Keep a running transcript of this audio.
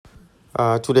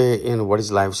Today in What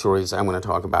is Life Stories, I'm going to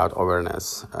talk about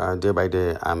awareness. Day by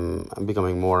day, I'm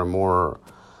becoming more and more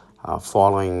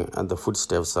following the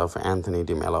footsteps of Anthony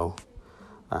de Mello.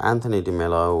 Anthony de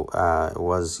Mello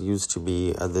was used to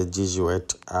be the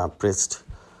Jesuit priest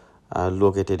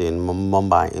located in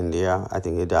Mumbai, India. I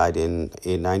think he died in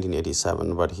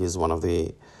 1987, but he's one of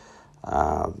the,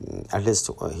 at least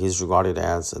he's regarded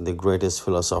as the greatest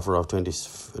philosopher of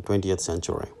 20th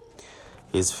century.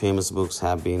 His famous books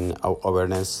have been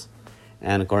Awareness,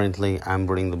 and currently I'm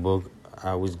reading the book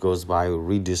which goes by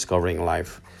Rediscovering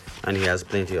Life. And he has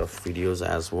plenty of videos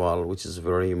as well, which is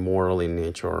very moral in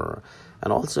nature.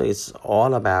 And also it's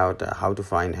all about how to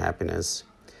find happiness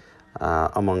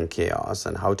among chaos,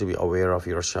 and how to be aware of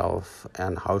yourself,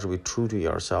 and how to be true to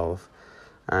yourself,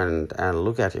 and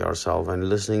look at yourself, and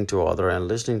listening to other, and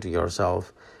listening to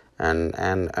yourself,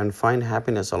 and find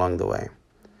happiness along the way.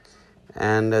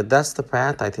 And that's the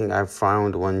path I think I've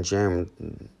found one gem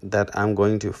that I'm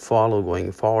going to follow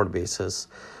going forward basis.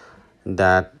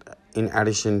 That in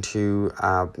addition to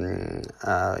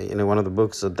one of the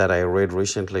books that I read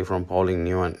recently from Pauline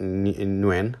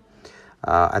Nguyen,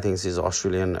 I think she's an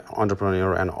Australian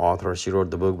entrepreneur and author. She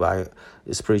wrote the book by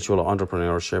spiritual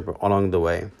entrepreneurship along the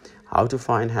way. How to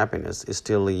find happiness is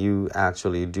still you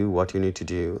actually do what you need to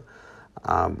do.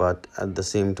 But at the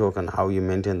same token, how you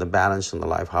maintain the balance in the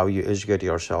life, how you educate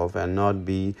yourself and not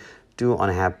be too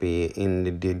unhappy in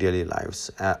the daily lives,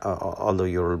 although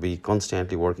you will be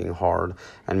constantly working hard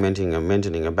and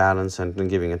maintaining a balance and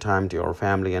giving a time to your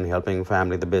family and helping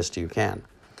family the best you can.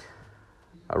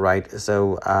 Right.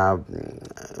 So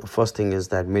first thing is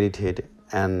that meditate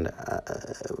and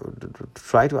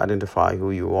try to identify who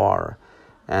you are.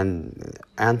 And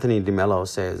Anthony de Mello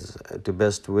says the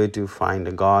best way to find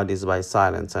a God is by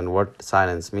silence. And what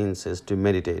silence means is to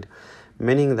meditate,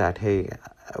 meaning that, hey,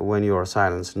 when you are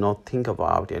silent, not think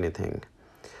about anything,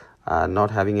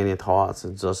 not having any thoughts,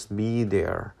 just be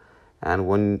there. And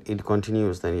when it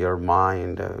continues, then your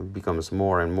mind becomes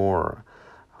more and more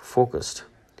focused.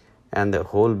 And the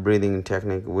whole breathing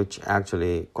technique, which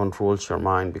actually controls your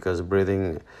mind, because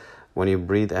when you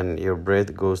breathe and your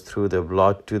breath goes through the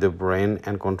blood to the brain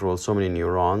and controls so many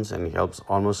neurons, and helps,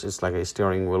 almost it's like a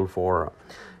steering wheel for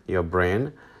your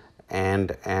brain.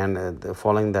 And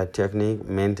following that technique,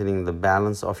 maintaining the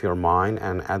balance of your mind,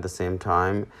 and at the same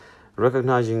time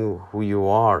recognizing who you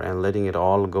are and letting it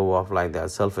all go off, like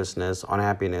that selfishness,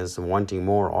 unhappiness, wanting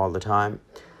more all the time.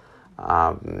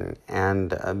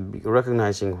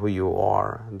 Recognizing who you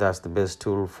are, that's the best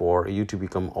tool for you to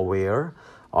become aware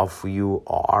of who you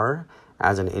are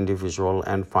as an individual,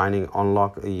 and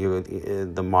unlock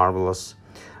the marvelous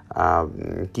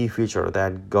key feature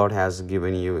that God has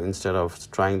given you, instead of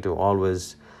trying to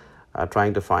always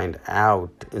trying to find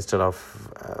out, instead of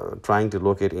trying to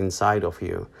locate inside of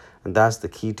you. And that's the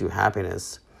key to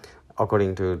happiness,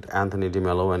 according to Anthony de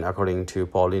Mello and according to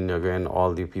Pauline Nguyen,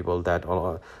 all the people that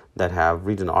have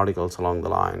written articles along the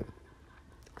line.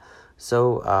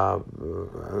 So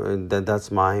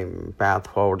that's my path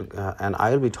forward, and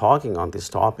I'll be talking on this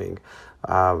topic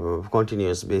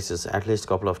continuous basis, at least a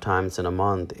couple of times in a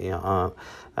month.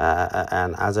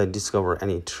 And as I discover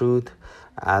any truth,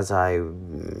 as I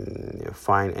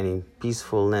find any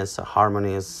peacefulness,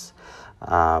 harmonious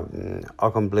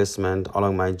accomplishment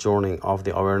along my journey of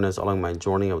the awareness, along my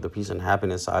journey of the peace and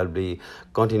happiness, I'll be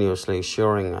continuously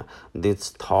sharing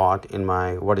this thought in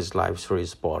my What is Life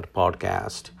Stories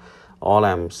podcast. All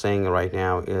I'm saying right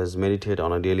now is meditate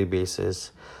on a daily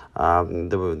basis.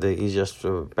 The easiest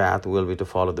path will be to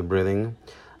follow the breathing,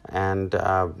 and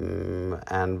try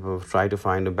to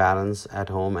find a balance at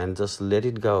home, and just let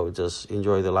it go. Just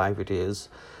enjoy the life it is,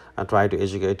 and try to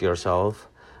educate yourself,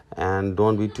 and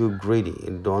don't be too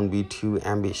greedy, don't be too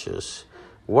ambitious.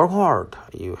 Work hard.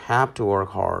 You have to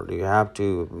work hard. You have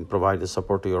to provide the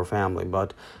support to your family,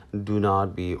 but do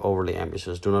not be overly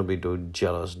ambitious. Do not be too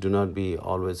jealous. Do not be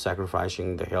always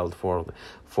sacrificing the health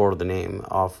for the name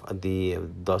of the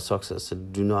success.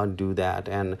 Do not do that,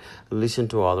 and listen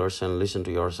to others and listen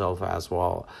to yourself as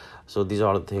well. So these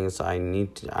are the things I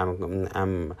need.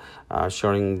 I'm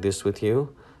sharing this with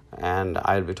you, and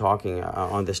I'll be talking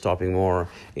on this topic more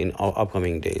in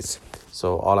upcoming days.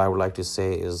 So all I would like to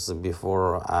say is,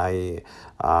 before I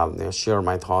share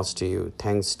my thoughts to you,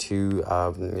 thanks to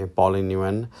Pauline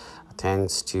Nguyen,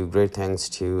 great thanks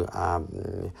to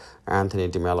Anthony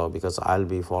de Mello, because I'll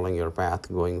be following your path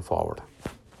going forward.